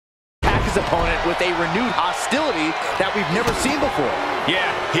his opponent with a renewed hostility that we've never seen before.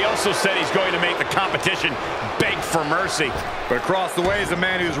 Yeah, he also said he's going to make the competition beg for mercy. But across the way is a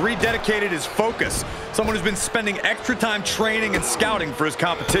man who's rededicated his focus. Someone who's been spending extra time training and scouting for his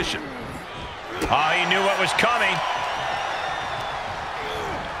competition. Oh, he knew what was coming.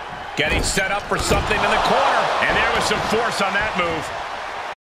 Getting set up for something in the corner. And there was some force on that move.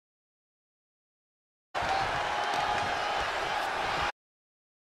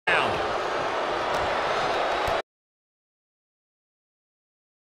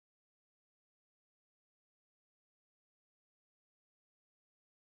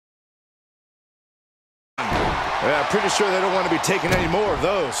 Yeah, pretty sure they don't want to be taking any more of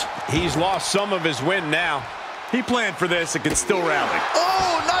those. He's lost some of his wind now. He planned for this and can still rally.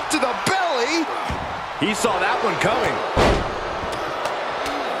 Oh, not to the belly! He saw that one coming.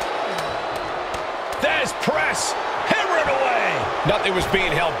 There's press. Hammer it away. Nothing was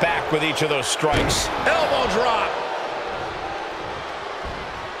being held back with each of those strikes. Elbow drop.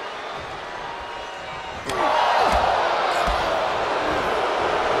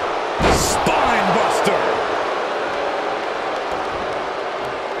 Spine buster.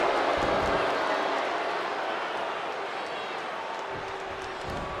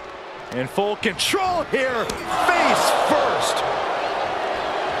 In full control here, face first.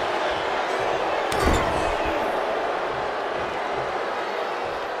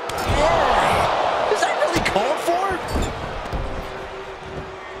 Yeah. Is that really called for?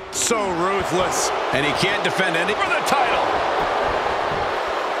 So ruthless. And he can't defend any for the title.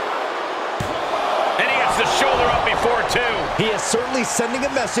 And he gets the shoulder up before two. He is certainly sending a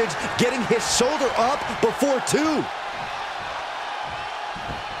message, getting his shoulder up before two.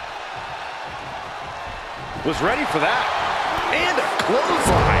 Was ready for that. And a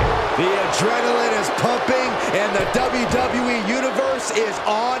clothesline. The adrenaline is pumping, and the WWE Universe is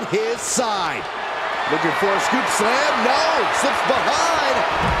on his side. Looking for a scoop slam? No! Slips behind.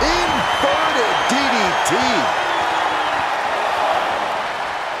 Inverted DDT.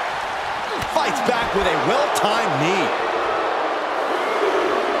 Fights back with a well-timed knee.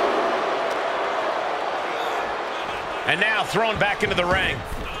 And now thrown back into the ring.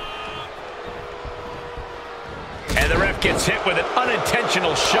 And the ref gets hit with an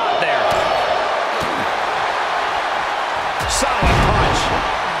unintentional shot there. Solid punch.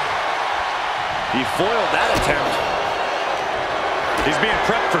 He foiled that attempt. He's being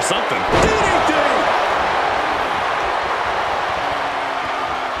prepped for something. DDT!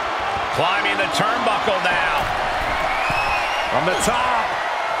 Climbing the turnbuckle now. From the top.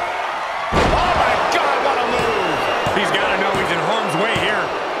 Oh my God, what a move. He's got to know he's in harm's way here.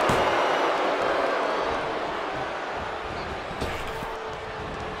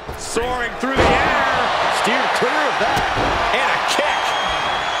 Soaring through the air. Steered clear of that. And a kick.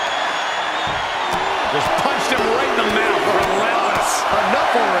 Just punched him right in the mouth. Relentless.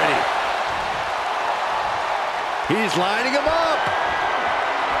 Enough already. He's lining him up.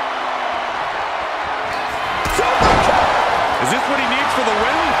 Is this what he needs for the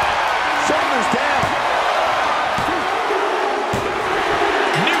win? Shoulders down.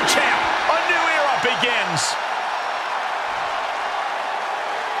 New champ. A new era begins.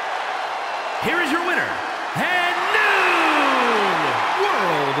 Here is your winner, and new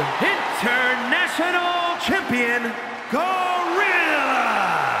World International Champion, Gorilla.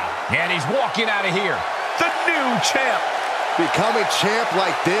 And he's walking out of here. The new champ. Becoming champ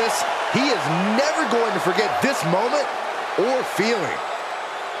like this, he is never going to forget this moment or feeling.